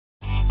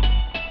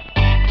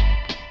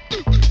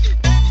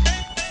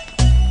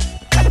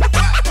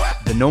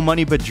No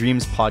Money But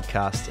Dreams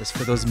podcast is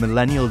for those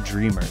millennial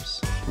dreamers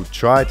who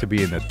try to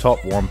be in the top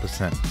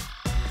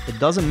 1%. It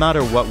doesn't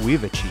matter what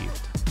we've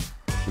achieved.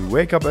 We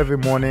wake up every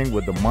morning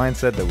with the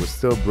mindset that we're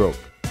still broke.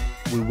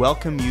 We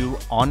welcome you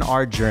on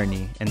our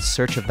journey in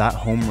search of that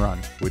home run.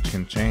 Which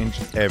can change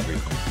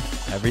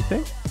everything.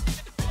 Everything?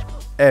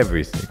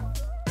 Everything.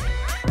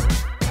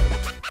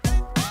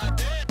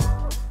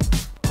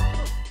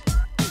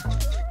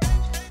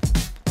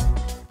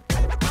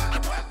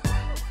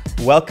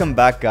 Welcome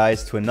back,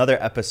 guys, to another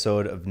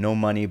episode of No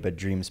Money But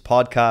Dreams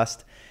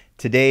podcast.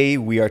 Today,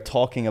 we are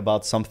talking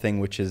about something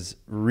which is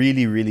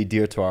really, really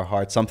dear to our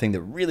heart, something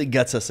that really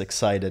gets us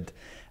excited.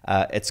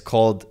 It's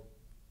called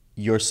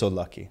You're So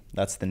Lucky.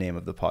 That's the name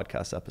of the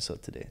podcast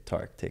episode today.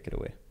 Tarek, take it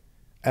away.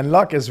 And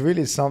luck is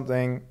really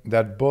something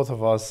that both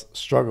of us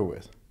struggle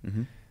with.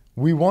 Mm-hmm.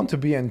 We want to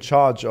be in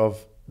charge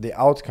of the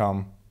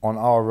outcome on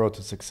our road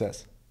to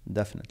success.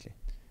 Definitely.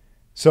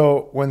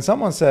 So when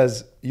someone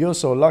says, you're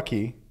so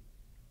lucky,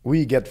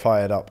 we get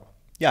fired up.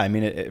 Yeah, I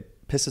mean,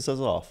 it pisses us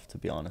off, to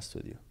be honest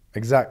with you.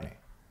 Exactly.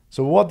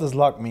 So what does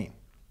luck mean?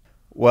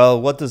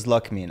 Well, what does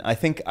luck mean? I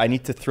think I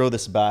need to throw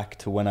this back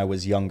to when I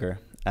was younger.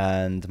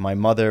 And my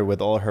mother, with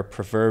all her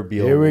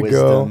proverbial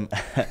wisdom,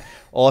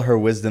 all her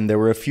wisdom, there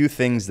were a few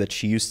things that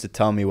she used to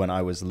tell me when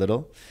I was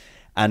little.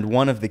 And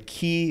one of the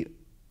key,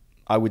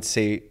 I would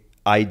say,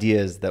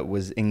 ideas that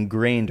was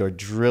ingrained or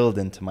drilled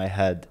into my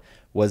head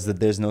was that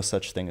there's no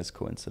such thing as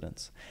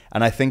coincidence.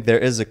 And I think there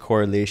is a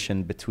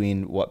correlation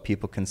between what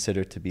people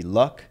consider to be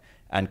luck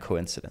and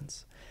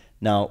coincidence.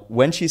 Now,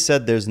 when she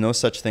said there's no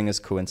such thing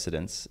as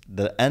coincidence,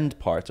 the end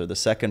part or the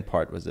second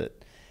part was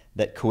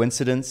that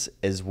coincidence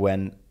is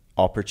when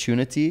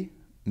opportunity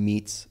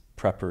meets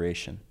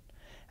preparation.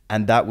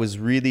 And that was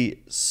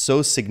really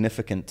so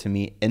significant to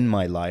me in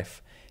my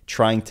life,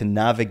 trying to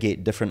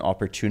navigate different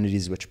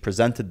opportunities which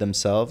presented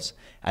themselves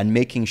and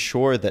making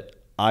sure that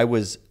I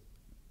was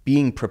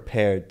being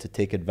prepared to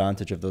take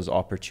advantage of those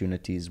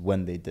opportunities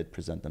when they did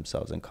present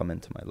themselves and come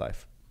into my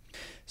life.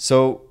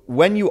 So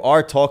when you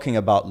are talking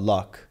about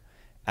luck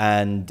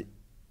and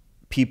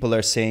people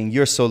are saying,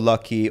 you're so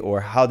lucky,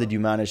 or how did you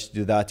manage to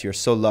do that? You're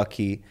so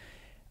lucky.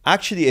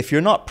 Actually, if you're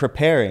not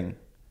preparing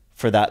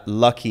for that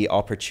lucky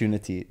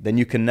opportunity, then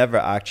you can never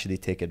actually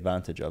take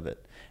advantage of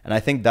it. And I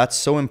think that's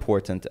so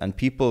important. And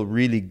people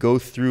really go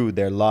through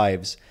their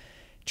lives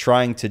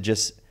trying to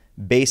just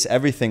base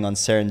everything on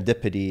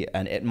serendipity,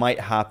 and it might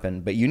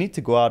happen, but you need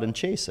to go out and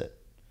chase it.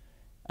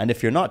 And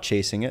if you're not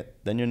chasing it,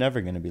 then you're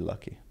never going to be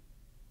lucky.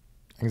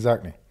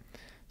 Exactly.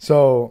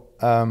 So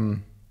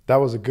that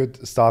was a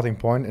good starting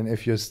point. And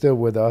if you're still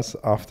with us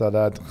after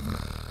that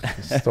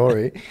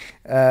story,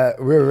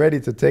 we're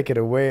ready to take it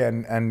away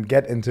and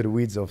get into the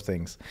weeds of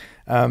things.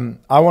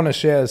 I want to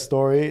share a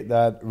story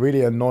that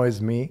really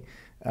annoys me,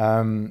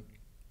 and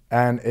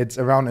it's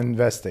around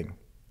investing.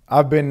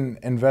 I've been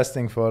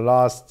investing for the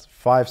last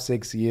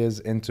 5-6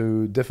 years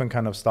into different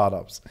kind of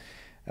startups,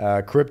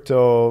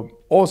 crypto,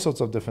 all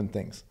sorts of different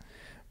things.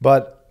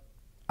 But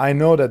I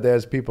know that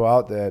there's people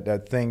out there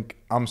that think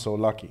I'm so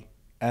lucky,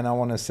 and I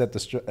want to set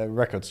the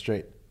record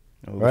straight.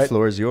 Well, right? The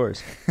floor is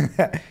yours.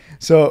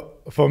 So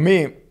for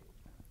me,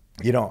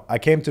 I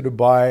came to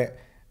Dubai.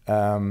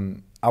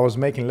 I was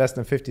making less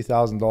than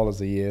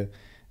 $50,000 a year.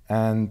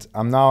 And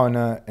I'm now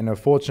in a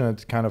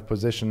fortunate kind of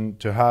position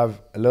to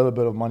have a little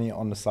bit of money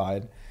on the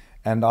side.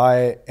 And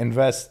I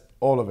invest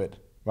all of it,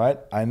 right?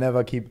 I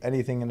never keep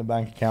anything in the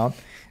bank account.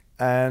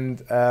 And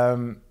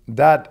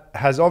that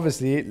has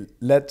obviously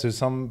led to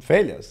some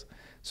failures.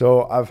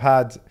 So I've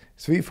had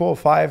 3, 4,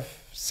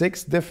 5,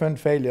 6 different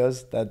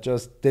failures that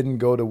just didn't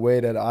go the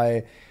way that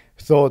I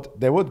thought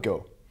they would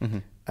go. Mm-hmm.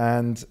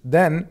 And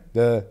then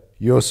the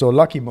you're so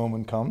lucky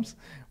moment comes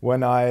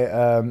when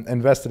I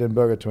invested in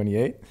Burger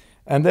 28.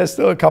 And there's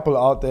still a couple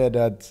out there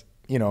that,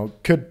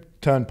 could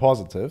turn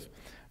positive.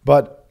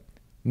 But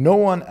no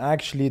one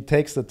actually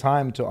takes the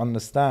time to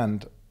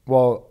understand,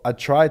 well, I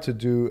tried to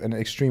do an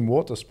extreme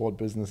water sport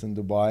business in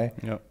Dubai,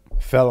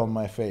 fell on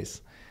my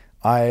face.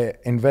 I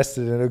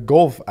invested in a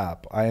golf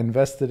app. I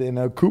invested in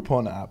a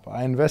coupon app.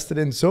 I invested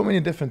in so many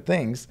different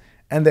things,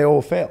 and they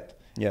all failed.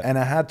 Yeah. And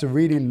I had to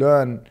really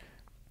learn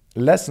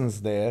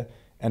lessons there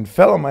and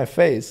fell on my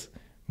face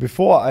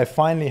before I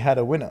finally had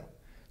a winner.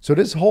 So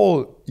this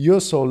whole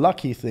you're so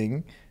lucky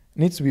thing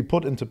needs to be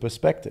put into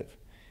perspective.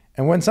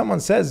 And when someone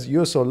says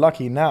you're so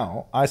lucky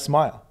now, I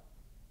smile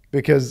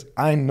because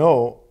I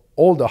know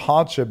all the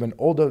hardship and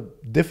all the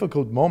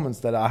difficult moments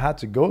that I had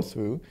to go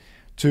through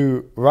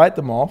to write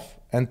them off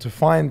and to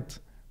find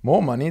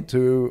more money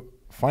to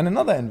find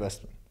another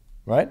investment,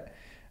 right?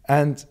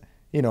 And,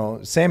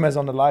 same as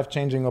on the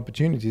life-changing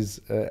opportunities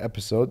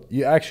episode,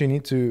 you actually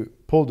need to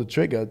pull the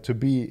trigger to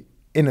be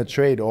in a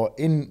trade or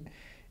in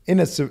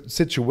a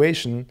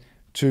situation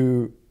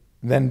to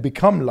then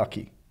become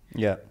lucky.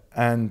 Yeah.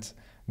 And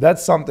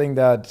that's something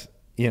that,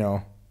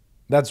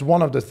 that's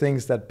one of the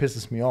things that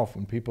pisses me off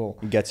when people...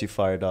 It gets you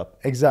fired up.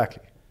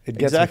 Exactly. It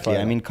gets me fired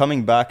up. I mean,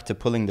 coming back to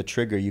pulling the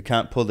trigger, you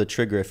can't pull the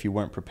trigger if you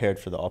weren't prepared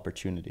for the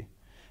opportunity.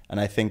 And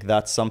I think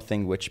that's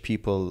something which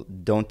people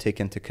don't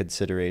take into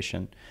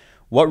consideration.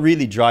 what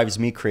really drives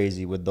me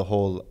crazy with the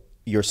whole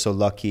 "you're so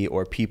lucky"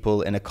 or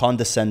people in a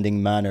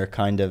condescending manner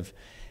kind of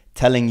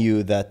telling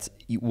you that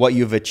what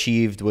you've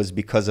achieved was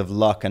because of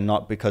luck and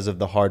not because of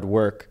the hard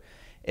work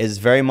is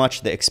very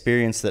much the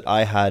experience that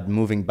I had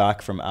moving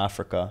back from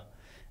Africa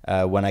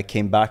when I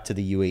came back to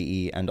the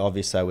UAE. And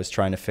obviously I was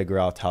trying to figure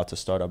out how to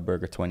start up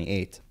Burger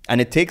 28. And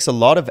it takes a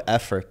lot of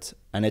effort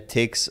and it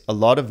takes a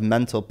lot of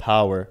mental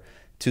power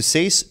to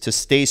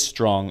stay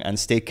strong and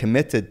stay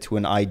committed to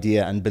an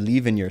idea and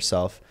believe in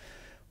yourself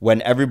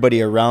when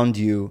everybody around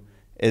you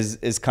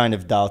is kind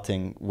of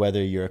doubting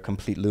whether you're a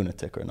complete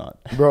lunatic or not.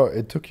 Bro,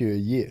 it took you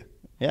a year.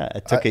 Yeah,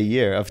 it took a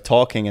year of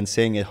talking and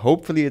saying it.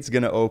 Hopefully it's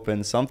going to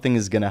open, something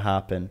is going to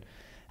happen,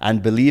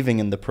 and believing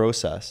in the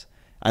process.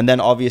 And then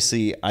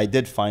obviously I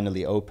did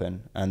finally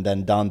open. And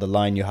then down the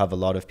line, you have a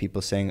lot of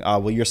people saying, oh,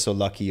 well, you're so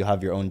lucky. You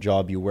have your own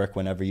job. You work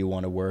whenever you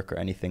want to work or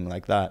anything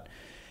like that.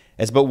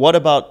 But what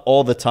about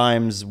all the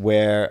times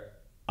where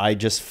I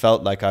just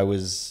felt like I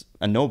was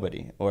a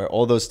nobody, or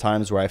all those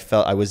times where I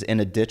felt I was in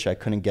a ditch I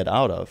couldn't get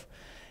out of?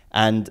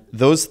 And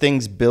those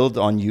things build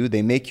on you.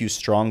 They make you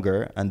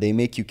stronger and they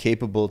make you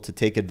capable to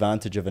take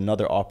advantage of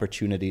another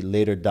opportunity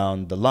later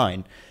down the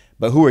line.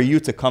 But who are you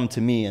to come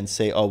to me and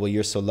say, oh, well,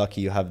 you're so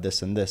lucky you have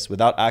this and this,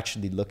 without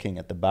actually looking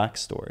at the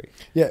backstory?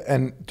 Yeah,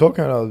 and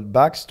talking about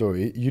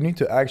backstory, you need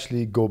to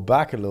actually go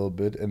back a little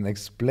bit and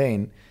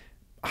explain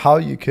how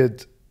you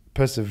could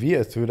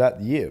persevere through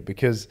that year.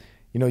 Because,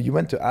 you know, you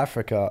went to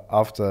Africa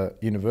after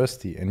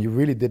university and you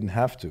really didn't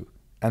have to.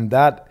 And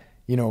that,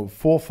 you know,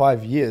 4 or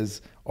 5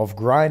 years of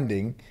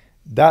grinding,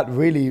 that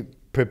really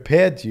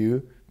prepared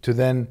you to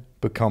then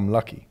become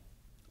lucky.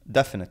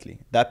 Definitely.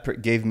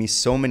 That gave me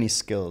so many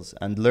skills.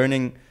 And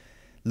learning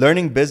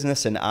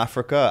business in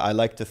Africa, I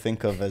like to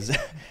think of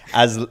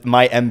as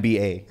my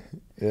MBA.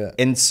 Yeah.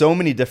 In so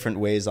many different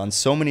ways, on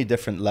so many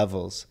different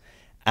levels.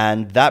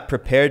 And that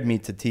prepared me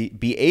to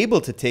be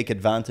able to take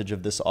advantage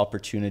of this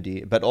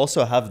opportunity, but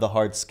also have the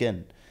hard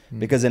skin.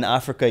 Because in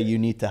Africa, you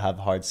need to have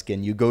hard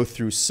skin. You go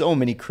through so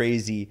many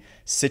crazy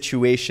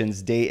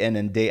situations day in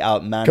and day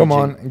out managing. Come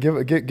on,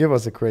 give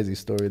us a crazy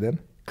story then.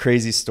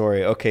 Crazy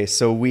story. Okay,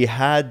 so we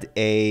had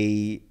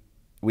a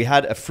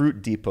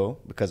fruit depot,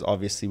 because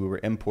obviously we were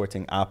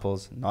importing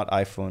apples, not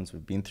iPhones.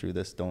 We've been through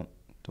this. Don't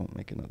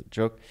make another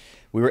joke.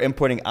 We were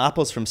importing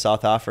apples from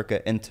South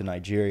Africa into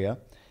Nigeria,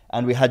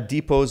 and we had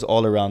depots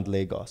all around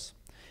Lagos.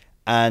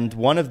 And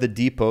one of the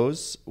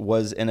depots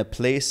was in a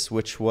place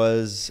which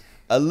was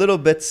a little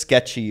bit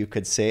sketchy, you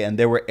could say, and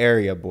there were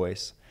area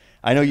boys.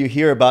 I know you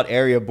hear about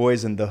area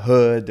boys in the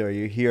hood, or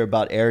you hear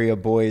about area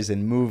boys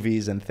in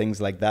movies and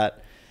things like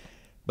that.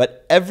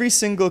 But every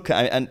single,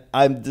 and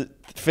I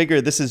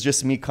figure this is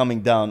just me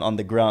coming down on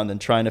the ground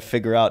and trying to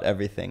figure out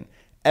everything.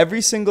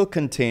 Every single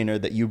container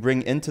that you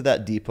bring into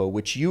that depot,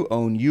 which you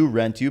own, you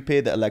rent, you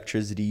pay the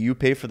electricity, you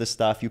pay for the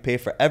staff, you pay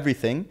for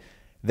everything,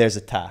 there's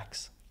a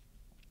tax.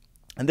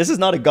 And this is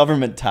not a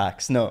government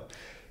tax, no.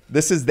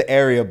 This is the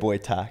area boy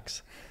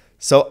tax.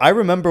 So I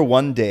remember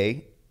one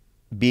day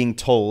being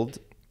told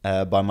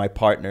by my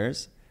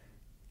partners,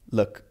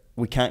 look,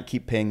 we can't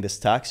keep paying this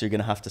tax. You're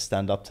going to have to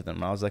stand up to them.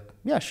 And I was like,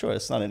 yeah, sure.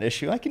 It's not an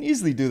issue. I can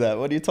easily do that.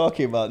 What are you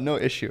talking about? No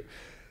issue.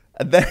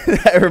 And then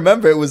I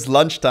remember it was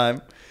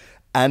lunchtime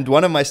and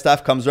one of my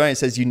staff comes around and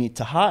says, you need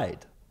to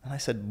hide. And I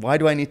said, why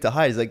do I need to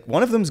hide? He's like,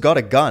 one of them's got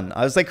a gun.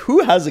 I was like,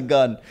 who has a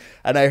gun?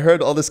 And I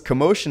heard all this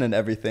commotion and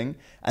everything.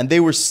 And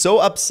they were so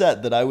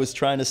upset that I was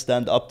trying to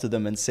stand up to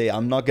them and say,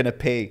 I'm not going to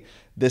pay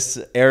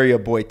this area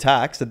boy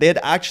tax, that they had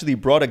actually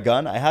brought a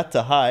gun. I had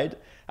to hide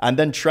and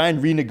then try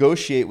and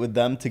renegotiate with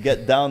them to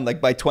get down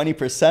like by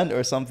 20%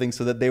 or something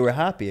so that they were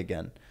happy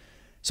again.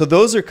 So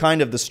those are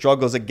kind of the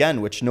struggles,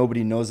 again, which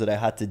nobody knows that I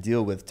had to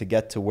deal with to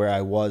get to where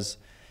I was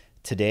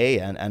today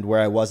and where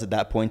I was at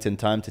that point in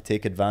time to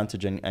take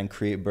advantage and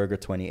create Burger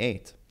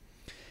 28.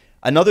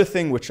 Another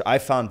thing which I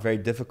found very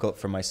difficult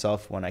for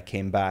myself when I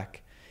came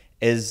back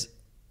is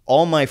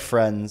all my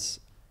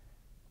friends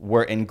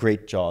were in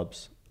great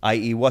jobs,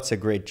 i.e. what's a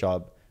great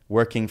job?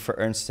 Working for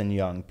Ernst &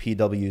 Young,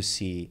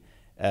 PwC,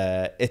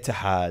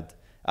 Ittihad.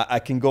 I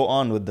can go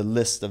on with the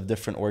list of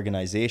different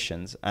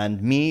organizations.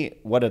 And me,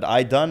 what had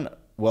I done?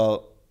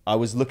 Well, I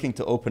was looking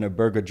to open a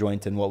burger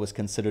joint in what was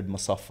considered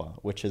Musaffa,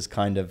 which is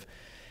kind of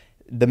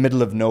the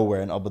middle of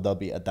nowhere in Abu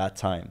Dhabi at that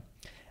time.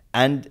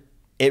 And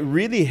it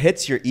really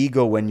hits your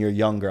ego when you're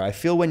younger. I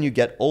feel when you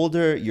get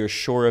older, you're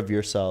sure of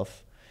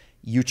yourself.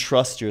 You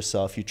trust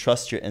yourself. You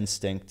trust your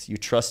instinct. You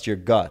trust your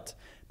gut.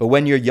 But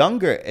when you're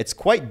younger, it's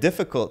quite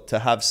difficult to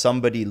have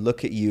somebody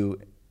look at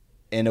you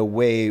in a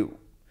way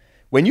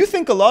when you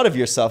think a lot of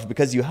yourself,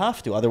 because you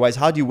have to. Otherwise,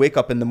 how do you wake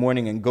up in the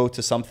morning and go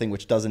to something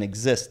which doesn't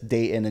exist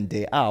day in and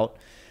day out?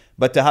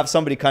 But to have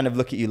somebody kind of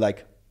look at you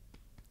like,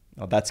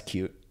 oh, that's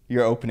cute.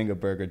 You're opening a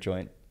burger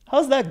joint.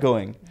 How's that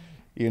going?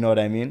 You know what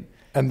I mean?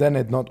 And then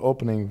it not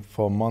opening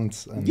for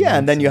months.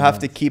 And then you have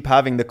to keep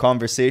having the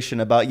conversation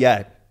about,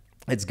 yeah,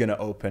 it's going to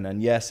open.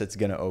 And yes, it's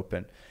going to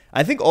open.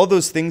 I think all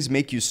those things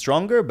make you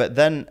stronger. But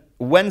then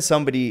when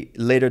somebody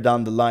later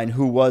down the line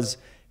who was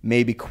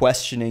maybe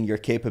questioning your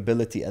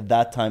capability at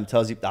that time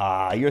tells you,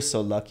 you're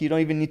so lucky, you don't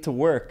even need to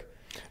work.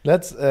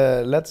 Let's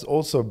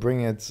also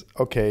bring it,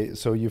 okay,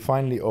 so you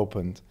finally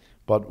opened,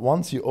 but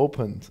once you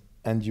opened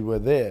and you were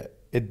there,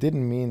 it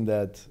didn't mean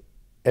that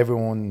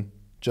everyone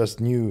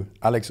just knew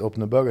Alex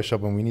opened a burger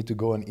shop and we need to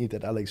go and eat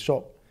at Alex's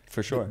shop.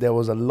 For sure. There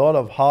was a lot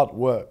of hard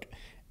work,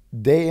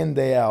 day in,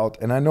 day out,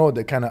 and I know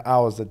the kind of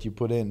hours that you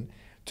put in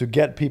to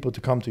get people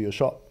to come to your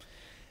shop.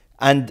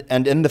 And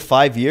in the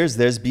 5 years,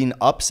 there's been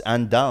ups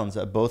and downs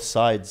at both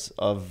sides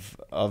of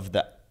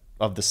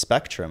the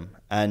spectrum.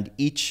 And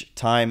each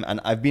time,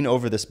 and I've been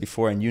over this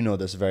before, and you know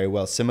this very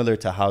well, similar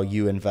to how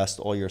you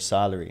invest all your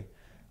salary.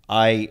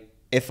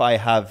 If I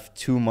have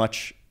too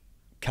much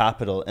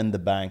capital in the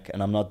bank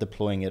and I'm not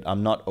deploying it,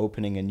 I'm not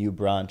opening a new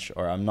branch,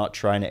 or I'm not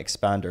trying to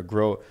expand or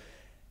grow,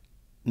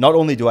 not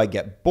only do I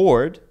get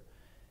bored,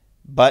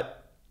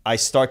 but I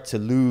start to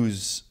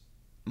lose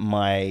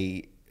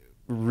my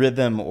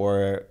rhythm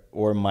or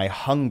my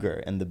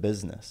hunger in the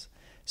business.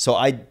 So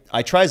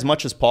I try as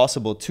much as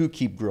possible to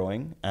keep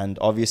growing. And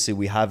obviously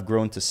we have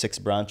grown to 6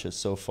 branches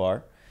so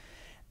far.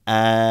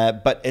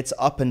 But it's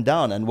up and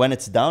down. And when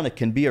it's down, it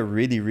can be a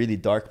really, really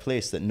dark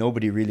place that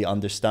nobody really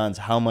understands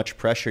how much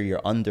pressure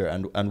you're under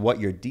and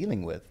what you're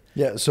dealing with.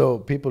 Yeah, so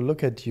people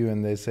look at you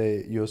and they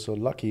say you're so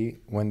lucky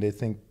when they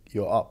think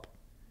you're up.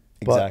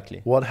 Exactly.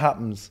 But what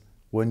happens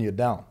when you're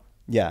down?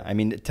 Yeah, I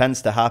mean, it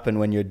tends to happen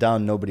when you're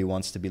down. Nobody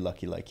wants to be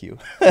lucky like you.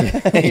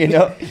 You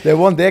know, they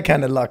want their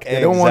kind of luck.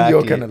 They don't want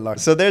your kind of luck.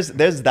 So there's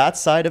that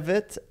side of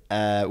it,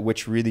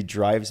 which really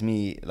drives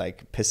me,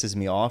 like pisses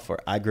me off or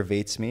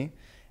aggravates me.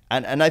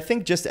 And I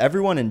think just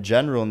everyone in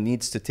general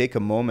needs to take a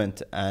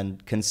moment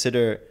and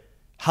consider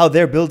how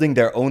they're building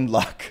their own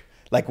luck.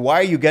 Like, why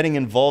are you getting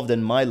involved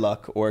in my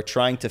luck or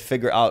trying to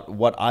figure out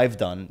what I've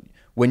done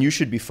when you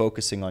should be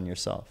focusing on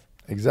yourself?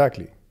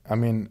 Exactly. I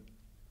mean,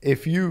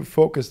 if you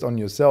focused on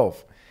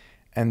yourself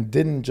and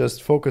didn't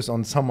just focus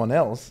on someone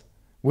else,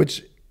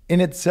 which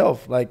in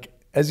itself, like,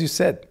 as you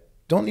said,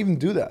 don't even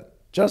do that.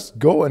 Just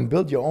go and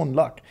build your own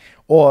luck,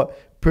 or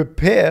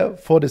prepare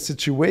for the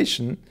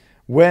situation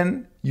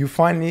when you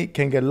finally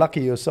can get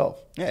lucky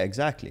yourself. Yeah,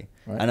 exactly.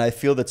 Right? And I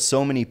feel that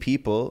so many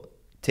people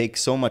take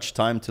so much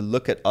time to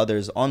look at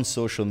others on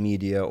social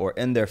media or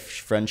in their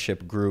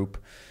friendship group,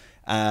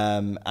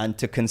 and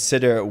to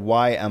consider,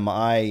 why am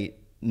I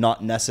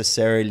not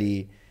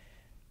necessarily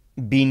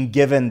being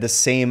given the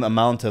same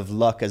amount of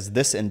luck as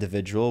this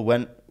individual?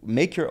 When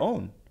make your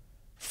own.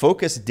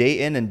 Focus day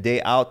in and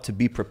day out to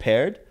be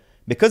prepared,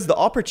 because the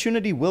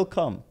opportunity will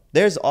come.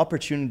 There's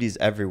opportunities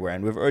everywhere,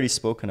 and we've already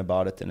spoken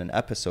about it in an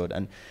episode.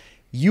 And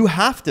you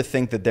have to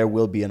think that there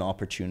will be an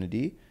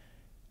opportunity.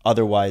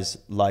 Otherwise,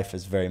 life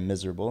is very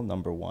miserable,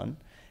 number one.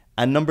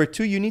 And number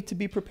two, you need to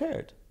be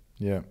prepared.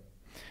 Yeah.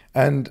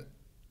 And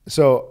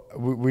so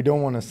we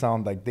don't want to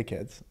sound like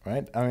dickheads,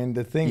 right? I mean,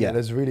 the thing that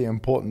is really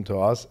important to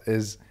us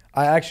is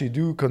I actually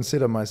do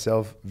consider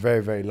myself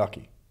very, very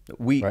lucky.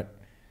 Right?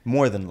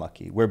 More than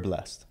lucky. We're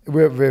blessed.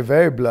 We're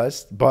very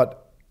blessed,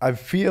 but I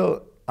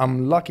feel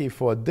I'm lucky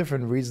for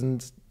different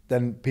reasons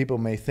than people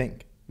may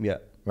think. Yeah.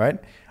 Right?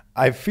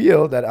 I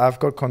feel that I've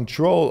got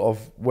control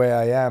of where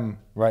I am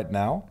right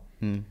now.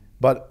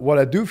 But what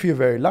I do feel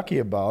very lucky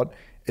about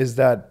is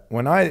that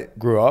when I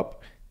grew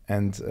up,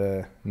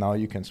 and now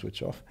you can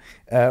switch off.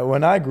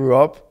 When I grew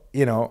up,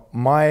 you know,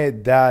 my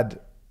dad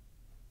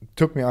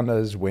took me under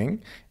his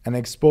wing and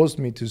exposed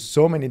me to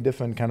so many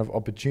different kind of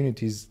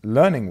opportunities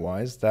learning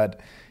wise that,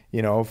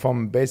 you know,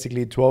 from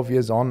basically 12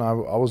 years on, I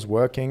was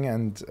working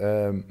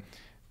and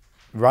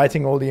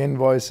writing all the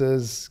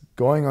invoices,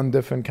 going on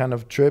different kind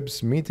of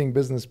trips, meeting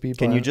business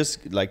people. Can you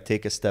just like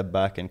take a step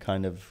back and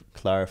kind of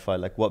clarify,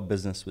 like, what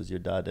business was your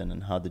dad in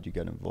and how did you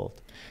get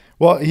involved?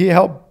 Well, he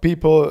helped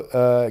people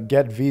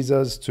get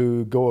visas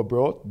to go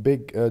abroad,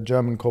 big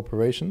German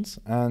corporations.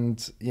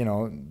 And, you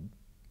know,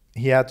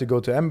 he had to go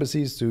to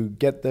embassies to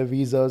get their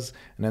visas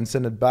and then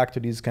send it back to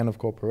these kind of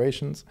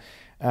corporations.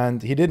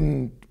 And he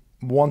didn't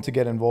want to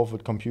get involved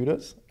with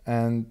computers.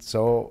 And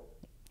so,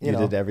 you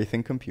know, did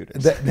everything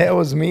computers. There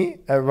was me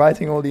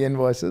writing all the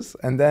invoices.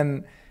 And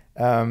then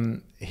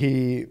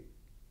he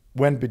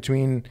went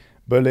between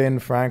Berlin,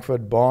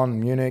 Frankfurt, Bonn,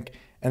 Munich,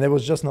 and there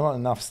was just not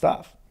enough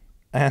staff.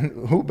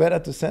 And who better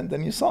to send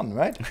than your son,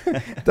 right?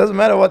 It doesn't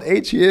matter what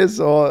age he is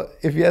or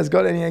if he has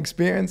got any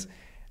experience.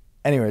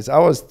 Anyways, I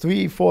was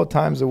 3-4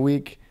 times a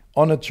week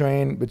on a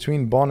train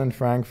between Bonn and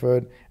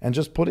Frankfurt and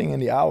just putting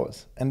in the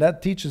hours. And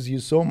that teaches you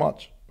so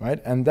much,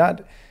 right? And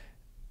that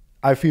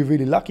I feel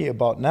really lucky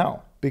about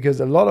now,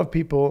 because a lot of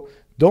people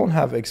don't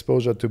have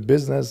exposure to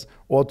business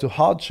or to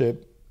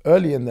hardship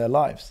early in their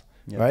lives,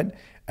 right?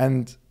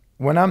 And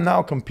when I'm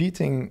now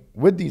competing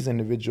with these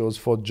individuals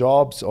for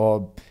jobs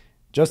or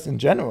just in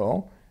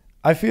general,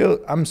 I feel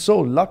I'm so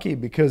lucky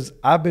because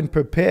I've been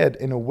prepared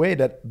in a way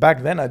that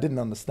back then I didn't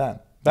understand.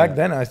 Back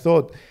then I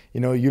thought,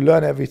 you know, you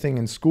learn everything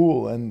in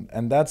school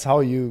and that's how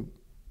you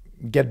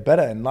get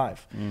better in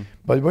life.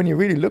 But when you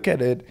really look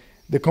at it,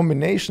 the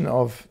combination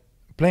of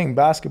playing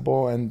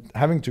basketball and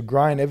having to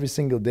grind every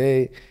single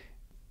day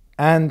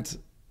and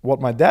what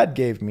my dad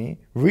gave me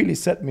really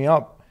set me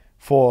up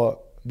for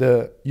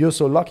the you're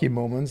so lucky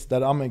moments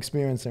that I'm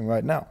experiencing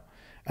right now.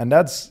 And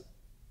that's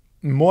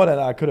more than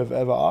I could have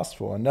ever asked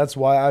for. And that's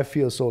why I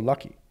feel so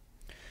lucky.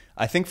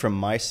 I think from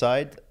my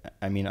side,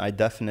 I mean, I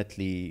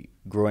definitely,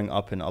 growing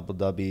up in Abu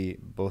Dhabi,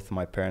 both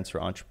my parents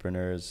were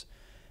entrepreneurs.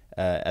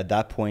 At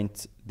that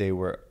point, they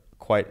were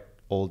quite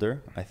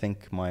older. I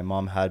think my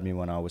mom had me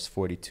when I was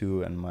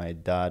 42 and my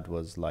dad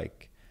was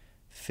like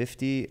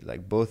 50,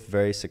 like both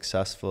very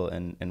successful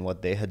in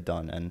what they had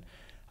done. And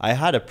I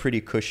had a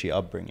pretty cushy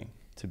upbringing,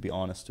 to be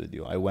honest with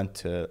you. I went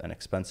to an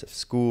expensive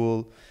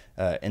school,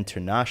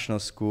 international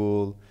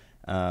school.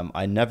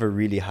 I never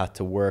really had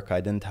to work.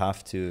 I didn't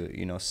have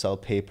to, sell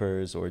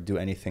papers or do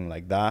anything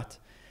like that.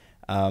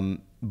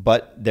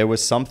 But there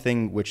was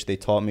something which they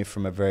taught me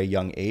from a very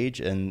young age,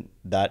 and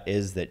that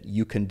is that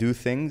you can do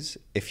things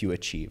if you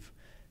achieve.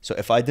 So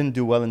if I didn't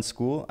do well in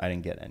school, I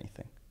didn't get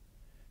anything.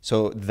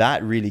 So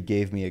that really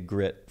gave me a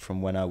grit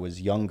from when I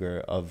was younger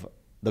of,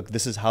 look,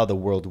 this is how the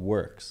world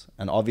works.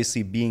 And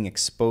obviously being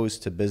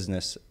exposed to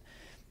business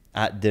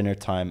at dinner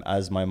time,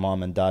 as my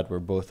mom and dad were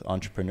both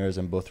entrepreneurs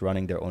and both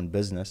running their own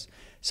business,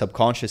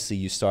 subconsciously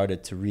you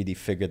started to really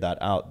figure that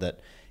out, that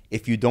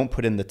if you don't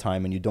put in the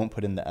time and you don't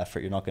put in the effort,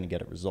 you're not going to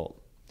get a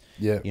result.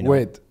 Yeah.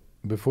 Wait,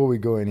 before we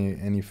go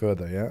any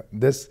further, yeah,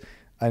 this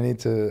I need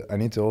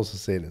to also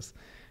say this.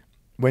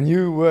 When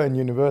you were in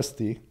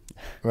university,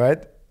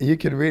 right, you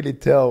could really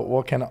tell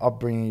what kind of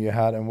upbringing you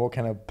had and what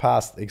kind of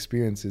past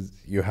experiences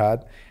you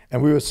had,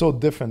 and we were so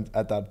different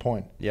at that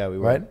point. Yeah, we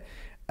were. Right.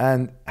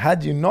 And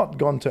had you not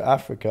gone to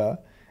Africa,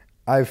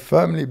 I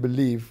firmly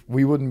believe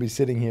we wouldn't be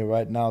sitting here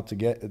right now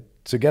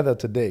together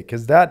today,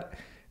 because that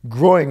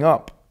growing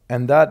up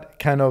and that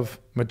kind of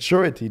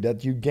maturity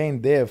that you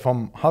gained there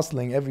from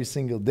hustling every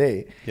single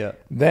day,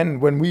 then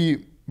when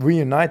we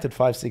reunited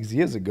 5-6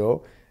 years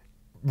ago,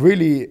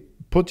 really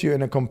put you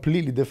in a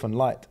completely different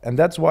light. And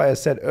that's why I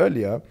said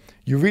earlier,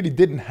 you really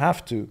didn't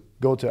have to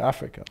go to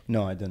Africa.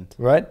 No, I didn't.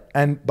 Right?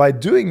 And by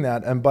doing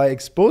that and by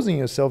exposing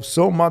yourself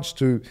so much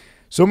to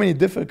so many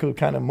difficult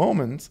kind of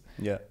moments,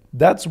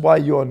 that's why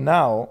you're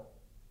now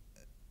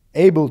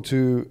able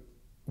to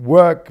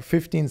work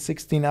 15,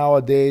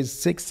 16-hour days,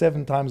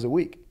 6-7 times a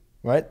week,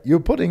 right? You're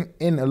putting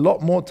in a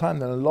lot more time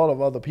than a lot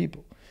of other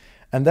people.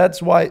 And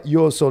that's why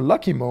your so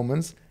lucky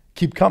moments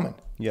keep coming.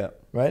 Yeah.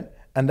 Right?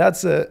 And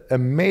that's a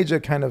major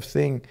kind of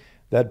thing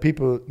that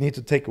people need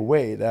to take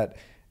away, that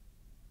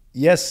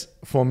yes,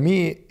 for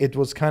me, it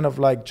was kind of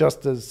like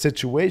just a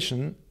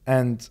situation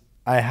and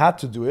I had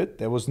to do it.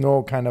 There was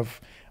no kind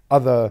of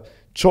other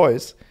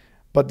choice.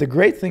 But the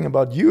great thing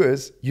about you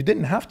is you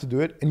didn't have to do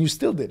it and you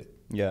still did it.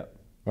 Yeah.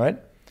 Right?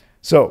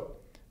 So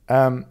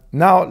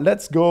now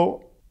let's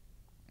go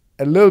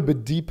a little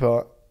bit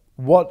deeper.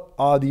 What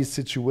are these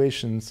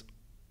situations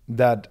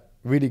that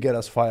really get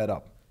us fired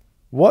up?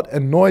 What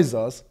annoys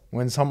us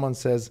when someone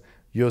says,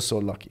 you're so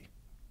lucky?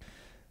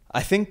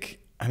 I think,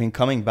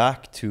 coming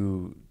back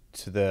to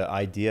the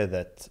idea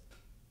that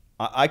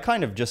I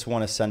kind of just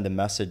want to send a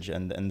message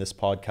in this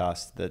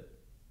podcast that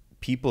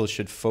people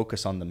should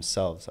focus on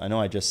themselves. I know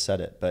I just said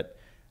it, but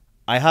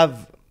I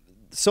have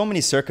so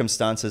many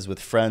circumstances with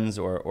friends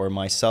or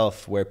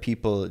myself where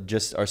people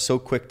just are so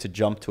quick to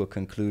jump to a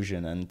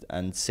conclusion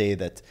and say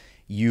that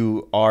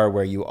you are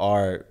where you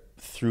are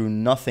through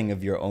nothing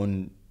of your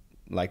own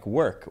like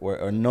work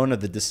or none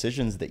of the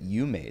decisions that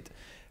you made.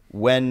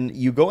 When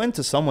you go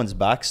into someone's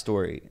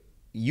backstory,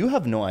 you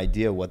have no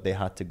idea what they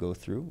had to go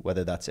through,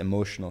 whether that's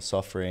emotional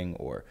suffering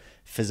or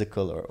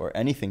physical or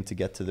anything to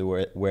get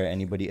to where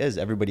anybody is.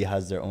 Everybody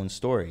has their own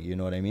story, you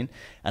know what I mean?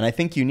 And I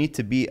think you need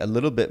to be a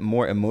little bit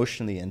more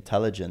emotionally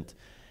intelligent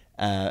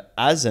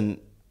as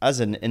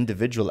an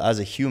individual, as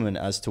a human,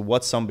 as to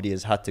what somebody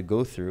has had to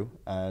go through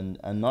and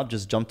not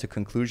just jump to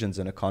conclusions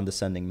in a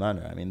condescending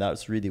manner. I mean,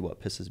 that's really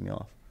what pisses me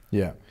off.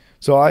 Yeah.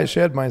 So I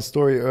shared my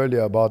story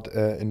earlier about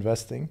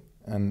investing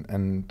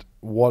and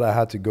what I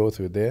had to go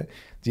through there.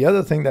 The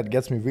other thing that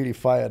gets me really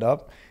fired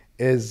up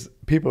is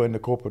people in the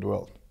corporate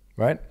world,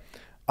 right?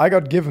 I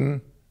got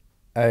given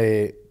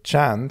a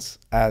chance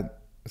at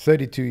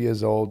 32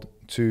 years old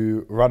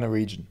to run a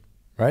region,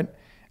 right?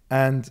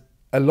 And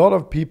a lot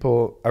of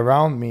people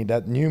around me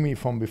that knew me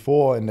from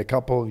before in the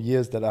couple of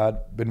years that I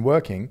had been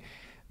working,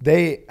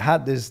 they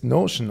had this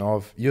notion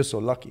of, you're so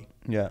lucky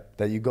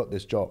that you got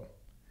this job.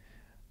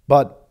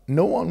 But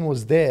no one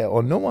was there,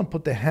 or no one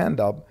put their hand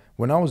up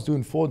when I was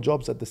doing 4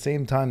 jobs at the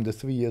same time the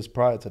 3 years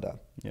prior to that.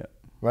 Yeah.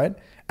 Right?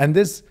 And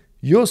this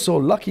you're so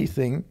lucky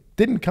thing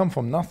didn't come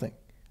from nothing.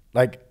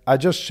 Like I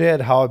just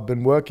shared how I've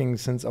been working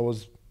since I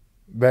was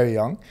very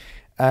young,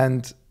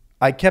 and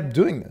I kept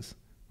doing this,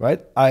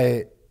 right?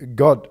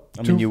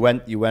 You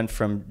went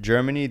from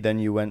Germany, then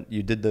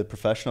you did the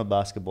professional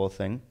basketball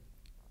thing.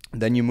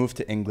 Then you moved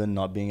to England,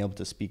 not being able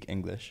to speak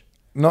English.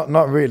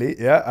 Not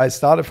really. Yeah. I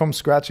started from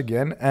scratch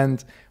again.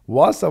 And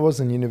whilst I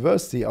was in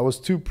university, I was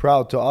too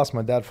proud to ask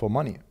my dad for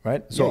money.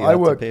 Right. So I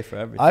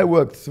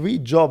worked 3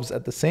 jobs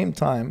at the same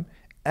time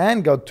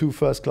and got 2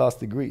 first-class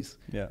degrees.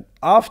 Yeah.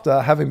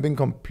 After having been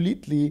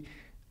completely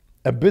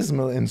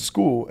abysmal in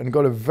school and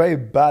got a very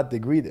bad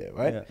degree there,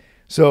 right? Yeah.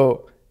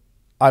 So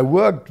I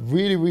worked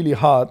really, really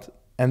hard,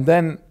 and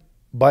then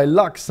by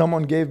luck,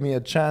 someone gave me a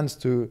chance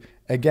to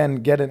again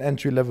get an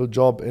entry-level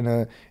job in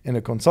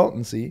a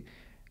consultancy.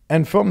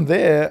 And from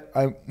there,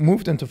 I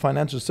moved into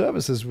financial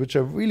services, which I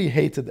really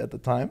hated at the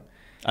time.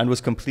 And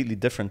was completely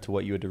different to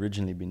what you had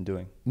originally been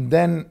doing.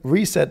 Then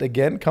reset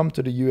again, come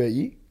to the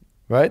UAE,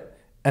 right?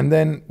 And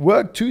then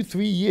work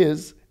 2-3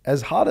 years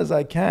as hard as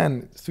I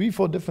can,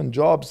 3-4 different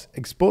jobs,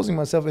 exposing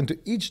myself into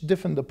each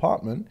different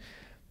department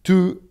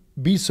to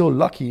be so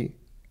lucky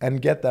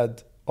and get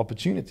that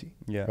opportunity,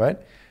 right?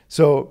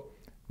 So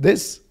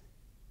this,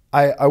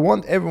 I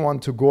want everyone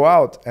to go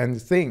out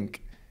and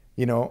think,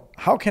 you know,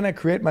 how can I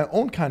create my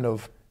own kind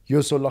of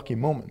you're so lucky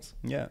moments?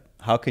 Yeah.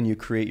 How can you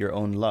create your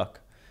own luck?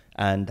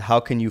 And how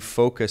can you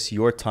focus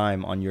your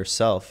time on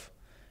yourself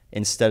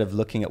instead of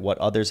looking at what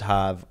others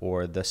have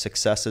or the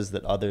successes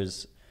that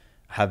others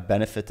have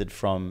benefited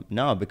from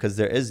now? Because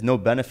there is no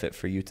benefit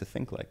for you to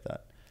think like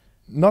that.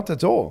 Not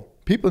at all.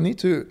 People need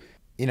to,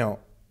 you know,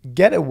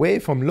 get away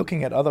from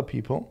looking at other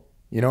people,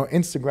 you know,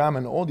 Instagram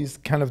and all these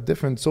kind of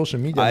different social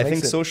media. I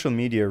think social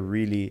media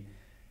really,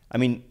 I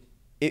mean,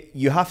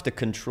 you have to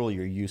control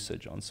your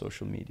usage on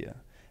social media.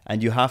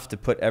 And you have to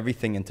put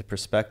everything into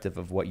perspective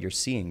of what you're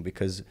seeing,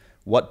 because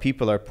what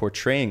people are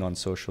portraying on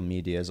social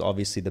media is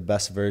obviously the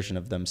best version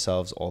of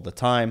themselves all the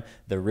time,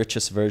 the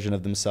richest version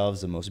of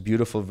themselves, the most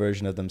beautiful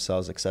version of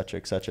themselves, etc.,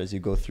 as you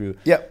go through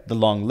the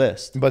long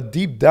list. But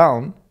deep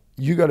down,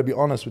 you got to be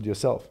honest with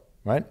yourself,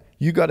 right?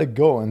 You got to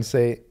go and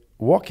say,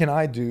 what can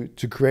I do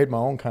to create my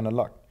own kind of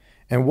luck?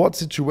 And what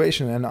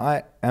situation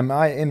am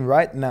I in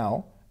right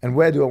now? And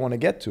where do I want to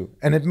get to?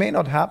 And it may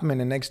not happen in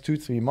the next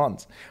 2-3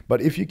 months.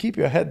 But if you keep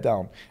your head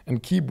down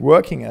and keep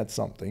working at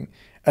something,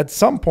 at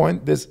some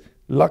point, this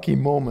lucky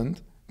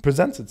moment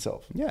presents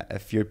itself. Yeah,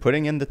 if you're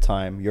putting in the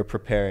time, you're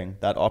preparing,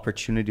 that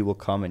opportunity will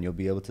come and you'll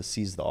be able to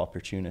seize the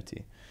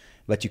opportunity.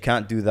 But you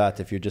can't do that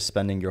if you're just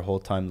spending your whole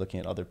time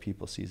looking at other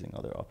people seizing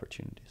other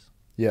opportunities.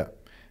 Yeah.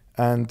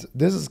 And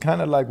this is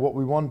kind of like what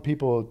we want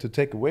people to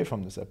take away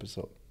from this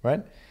episode,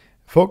 right?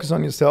 Focus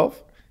on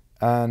yourself.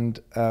 And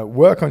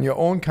work on your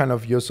own kind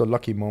of you're so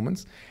lucky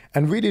moments,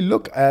 and really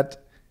look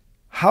at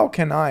how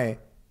can I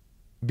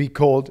be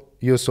called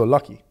you're so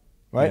lucky,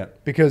 right? Yeah.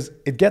 Because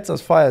it gets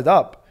us fired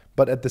up,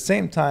 but at the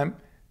same time,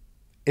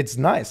 it's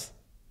nice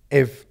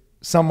if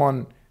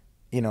someone,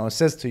 you know,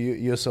 says to you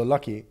you're so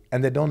lucky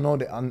and they don't know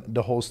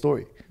the whole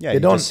story. Yeah, they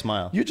don't just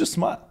smile. You just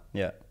smile.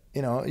 Yeah,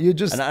 you know, you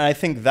just. And I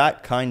think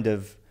that kind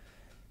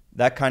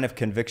of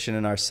conviction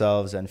in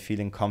ourselves and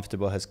feeling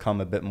comfortable has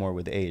come a bit more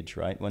with age,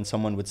 right? When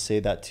someone would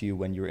say that to you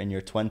when you're in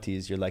your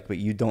 20s, you're like, but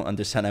you don't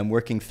understand. I'm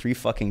working 3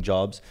 fucking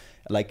jobs.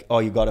 Like, oh,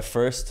 you got a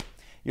first?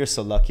 You're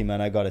so lucky, man.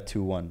 I got a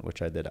 2-1,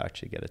 which I did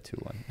actually get a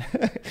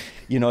 2-1.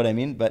 You know what I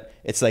mean? But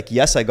it's like,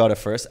 yes, I got a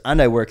first,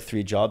 and I worked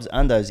 3 jobs,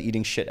 and I was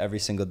eating shit every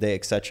single day,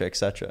 etc.,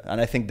 etc.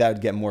 And I think that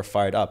would get more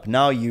fired up.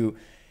 Now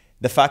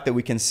the fact that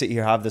we can sit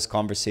here, have this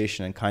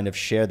conversation and kind of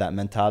share that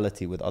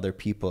mentality with other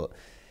people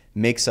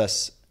makes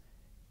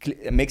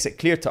it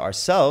clear to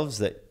ourselves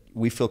that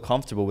we feel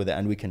comfortable with it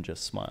and we can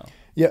just smile.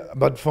 Yeah,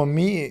 but for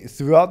me,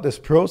 throughout this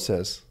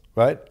process,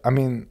 right? I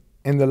mean,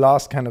 in the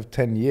last kind of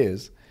 10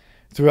 years,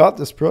 throughout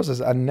this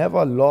process, I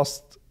never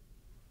lost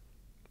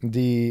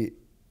the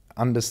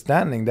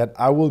understanding that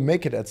I will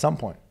make it at some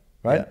point,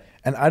 right? Yeah.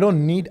 And I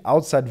don't need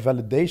outside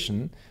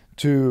validation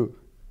to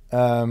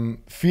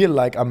feel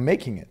like I'm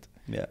making it.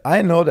 Yeah.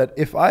 I know that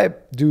if I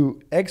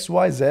do X,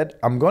 Y, Z,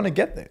 I'm going to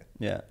get there.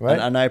 Yeah, right.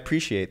 And I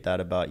appreciate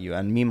that about you.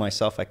 And me,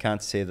 myself, I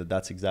can't say that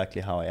that's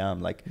exactly how I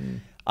am. Like,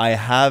 I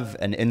have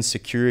an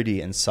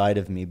insecurity inside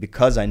of me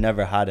because I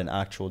never had an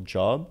actual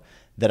job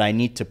that I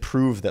need to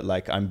prove that,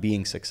 like, I'm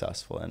being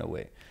successful in a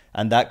way.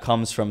 And that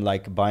comes from,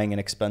 like, buying an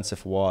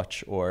expensive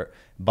watch or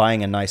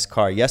buying a nice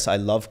car. Yes, I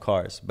love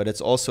cars, but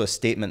it's also a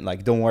statement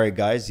like, don't worry,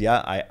 guys.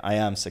 Yeah, I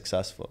am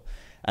successful.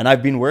 And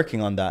I've been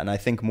working on that. And I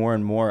think more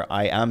and more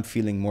I am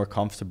feeling more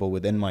comfortable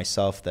within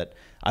myself that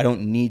I don't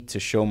need to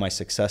show my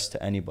success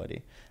to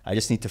anybody. I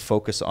just need to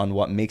focus on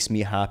what makes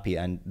me happy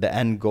and the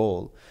end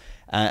goal.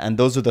 And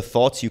those are the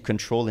thoughts you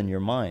control in your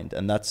mind.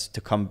 And that's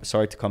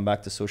sorry to come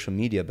back to social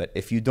media, but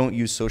if you don't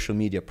use social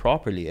media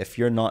properly, if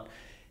you're not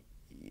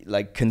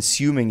like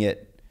consuming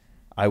it,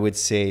 I would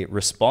say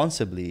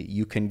responsibly,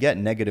 you can get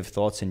negative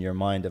thoughts in your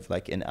mind of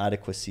like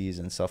inadequacies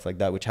and stuff like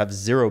that, which have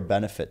zero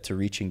benefit to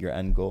reaching your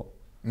end goal.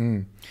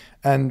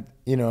 And,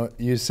 you know,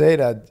 you say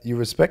that you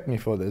respect me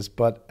for this,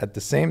 but at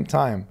the same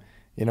time,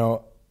 you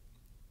know,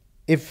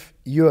 if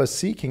you are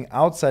seeking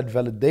outside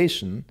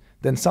validation,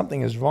 then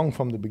something is wrong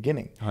from the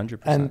beginning.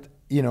 100%. And,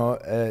 you know,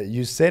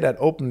 you say that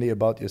openly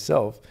about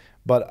yourself,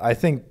 but I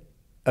think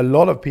a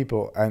lot of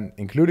people, and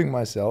including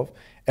myself,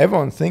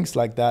 everyone thinks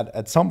like that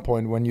at some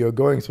point when you're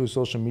going through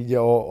social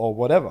media or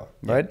whatever,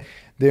 right?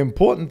 The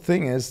important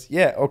thing is,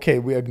 yeah, okay,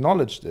 we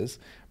acknowledge this,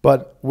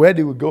 but where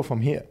do we go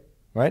from here?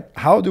 Right?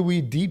 How do we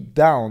deep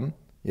down,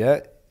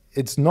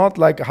 it's not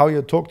like how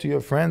you talk to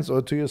your friends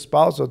or to your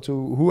spouse or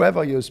to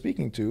whoever you're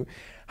speaking to.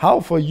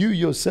 How for you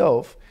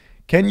yourself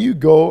Can you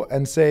go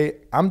and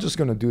say, I'm just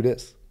going to do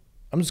this.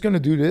 I'm just going to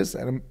do this,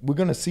 and we're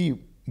going to see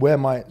where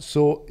my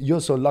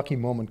you're so lucky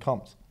moment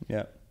comes.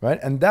 Yeah. Right?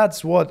 And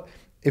that's what,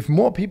 if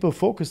more people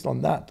focused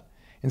on that,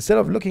 instead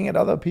of looking at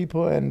other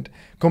people and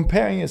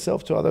comparing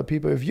yourself to other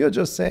people, if you're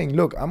just saying,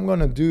 look, I'm going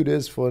to do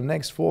this for the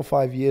next 4 or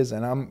 5 years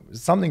and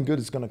something good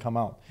is going to come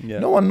out. Yeah.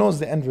 No one knows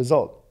the end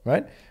result,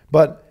 right?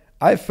 But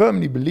I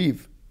firmly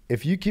believe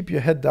if you keep your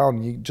head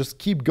down, you just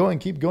keep going,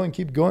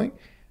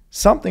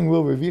 something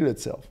will reveal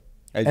itself.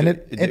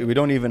 We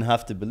don't even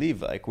have to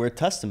believe, like, we're a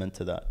testament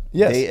to that.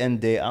 Yes. Day in,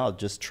 day out,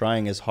 just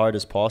trying as hard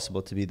as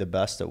possible to be the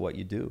best at what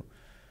you do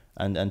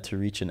and to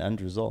reach an end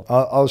result.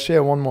 I'll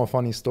share one more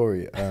funny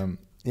story.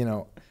 You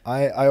know,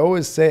 I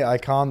always say I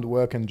can't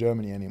work in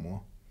Germany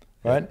anymore,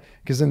 right?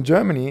 Because in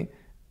Germany,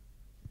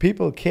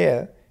 people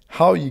care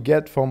how you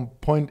get from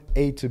point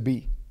A to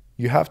B.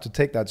 You have to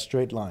take that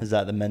straight line. Is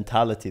that the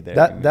mentality there?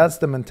 That's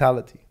the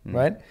mentality,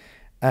 right?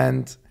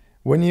 And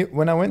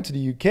when I went to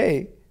the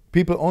UK,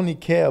 people only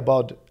care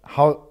about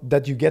how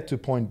that you get to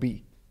point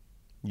B.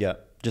 Yeah,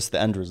 just the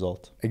end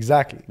result.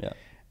 Exactly. Yeah.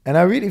 And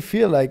I really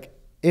feel like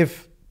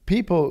if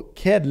people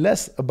cared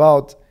less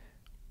about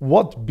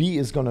what B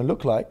is going to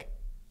look like,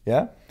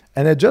 yeah,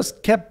 and they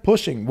just kept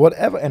pushing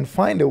whatever and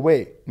find a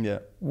way, yeah,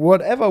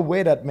 whatever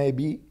way that may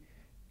be,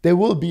 there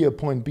will be a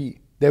point B.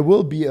 There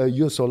will be a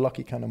you're so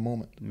lucky kind of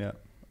moment. Yeah,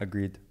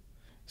 agreed.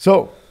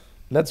 So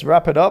let's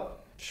wrap it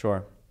up.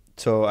 Sure.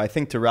 So I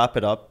think to wrap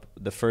it up,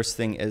 the first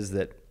thing is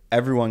that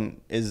everyone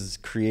is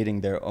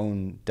creating their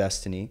own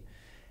destiny.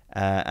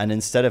 And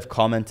instead of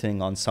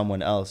commenting on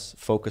someone else,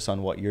 focus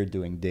on what you're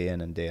doing day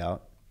in and day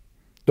out.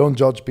 Don't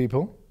judge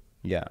people.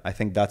 Yeah, I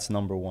think that's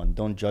number one.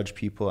 Don't judge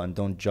people and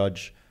don't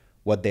judge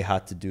what they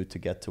had to do to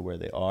get to where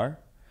they are.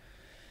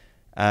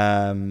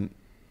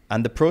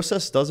 And the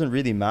process doesn't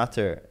really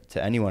matter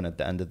to anyone at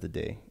the end of the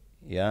day.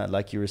 Yeah,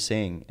 like you were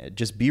saying,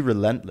 just be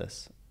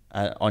relentless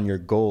on your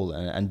goal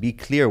and be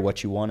clear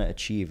what you want to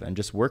achieve and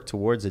just work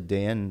towards it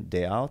day in,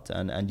 day out,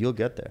 and you'll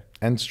get there.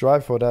 And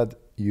strive for that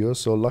you're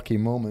so lucky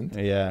moment.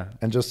 Yeah.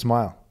 And just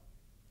smile.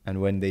 And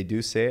when they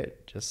do say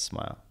it, just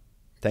smile.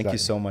 Thank Exactly. you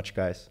so much,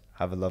 guys.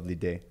 Have a lovely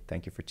day.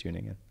 Thank you for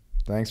tuning in.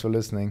 Thanks for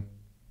listening.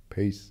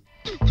 Peace.